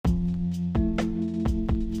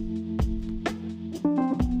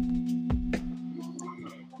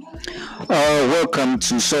Welcome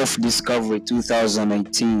to Self Discovery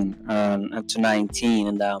 2018 up to 19,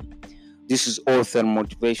 and this is author and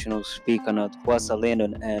motivational speaker Kwasa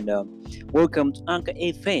Lennon, and welcome to Anchor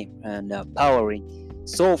FM and powering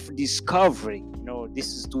self discovery.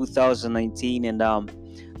 This is 2019, and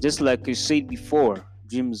just like you said before,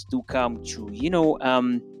 dreams do come true. We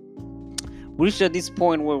reached at this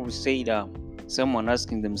point where we say someone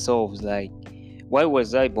asking themselves like, why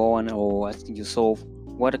was I born, or asking yourself,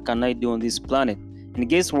 what can I do on this planet? And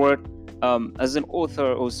guess what? As an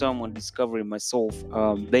author or someone discovering myself,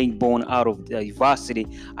 being born out of diversity,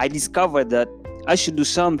 I discovered that I should do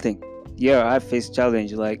something. Yeah, I faced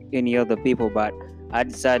challenge like any other people, but I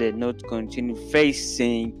decided not to continue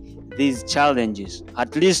facing these challenges.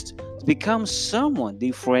 At least to become someone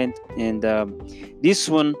different. And this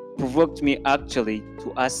one provoked me actually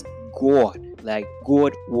to ask God, like,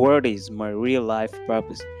 God, what is my real life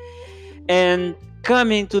purpose? And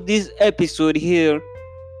coming to this episode here,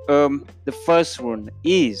 the first one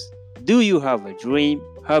is, do you have a dream?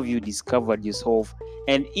 Have you discovered yourself?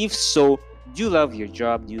 And if so, do you love your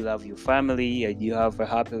job? Do you love your family? Do you have a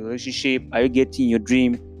happy relationship? Are you getting your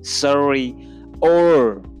dream salary?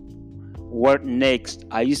 Or what next?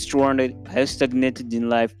 Are you stranded? Are you stagnated in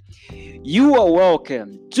life? You are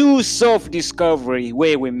welcome to Self-Discovery,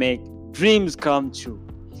 where we make dreams come true.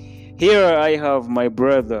 Here I have my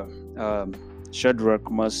brother, Shadrach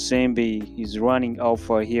Masembi. He's running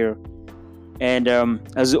Alpha here. And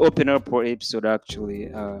as we open up our episode, actually,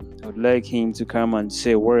 I would like him to come and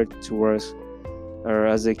say a word to us.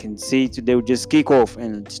 As I can see, today we just kick off,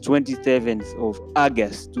 and it's 27th of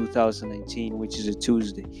August 2019, which is a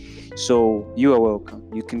Tuesday. So you are welcome.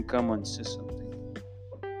 You can come and say something.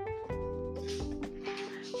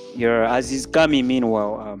 As he's coming,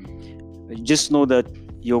 meanwhile, just know that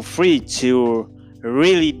you're free to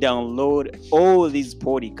really download all these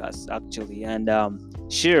podcasts actually, and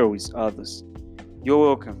share with others. You're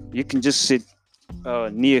welcome. You can just sit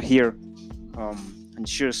near here and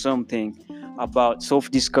share something about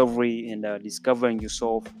self-discovery and discovering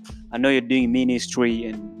yourself. I know you're doing ministry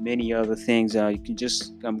and many other things. You can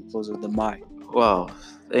just come closer to the mic. Wow,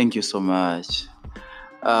 thank you so much.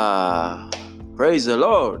 Praise the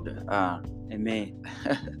Lord. Amen.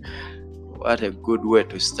 What a good way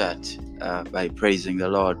to start, by praising the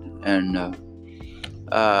Lord. And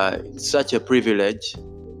it's such a privilege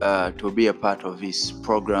to be a part of this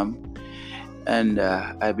program. And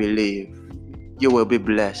I believe you will be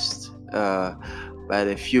blessed by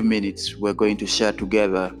the few minutes we're going to share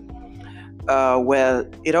together. Well,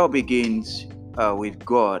 it all begins with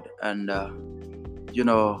God. And,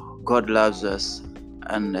 God loves us.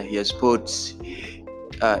 And He has put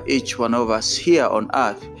each one of us here on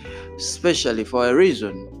earth, especially for a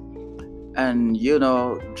reason. And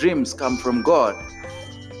dreams come from God.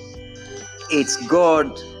 It's God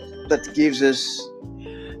that gives us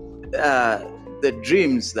the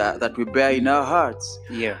dreams that we bear in our hearts.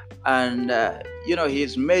 Yeah. And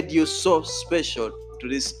He's made you so special to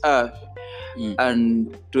this earth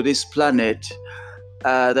and to this planet,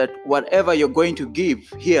 that whatever you're going to give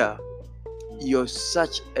here, you're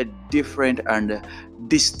such a different and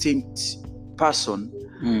distinct person.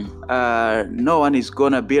 No one is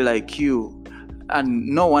gonna be like you, and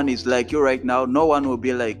no one is like you right now. No one will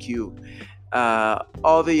be like you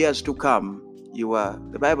all the years to come.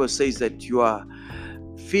 The Bible says that you are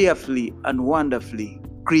fearfully and wonderfully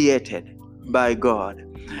created by God.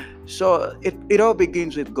 So it all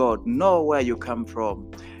begins with God. Know where you come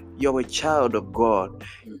from. You're a child of God.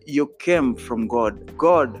 You came from God.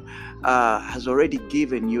 God has already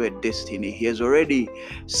given you a destiny. He has already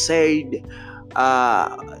said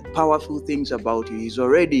powerful things about you. He's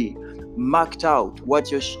already marked out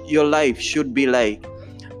what your life should be like.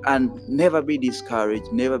 And never be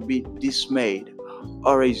discouraged, never be dismayed.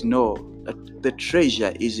 Always know that the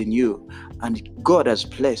treasure is in you, and God has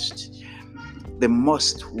placed the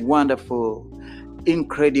most wonderful,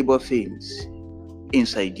 incredible things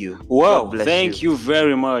inside you. Wow, thank you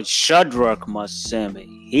very much, Shadrach Masembi.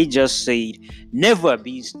 He just said, never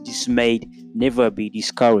be dismayed, never be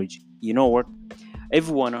discouraged. You know what?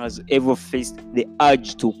 Everyone has ever faced the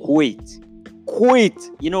urge to quit.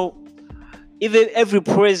 Even every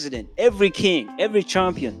president, every king, every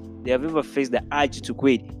champion, they have ever faced the urge to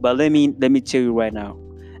quit. But let me tell you right now,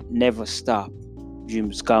 never stop.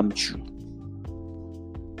 Dreams come true.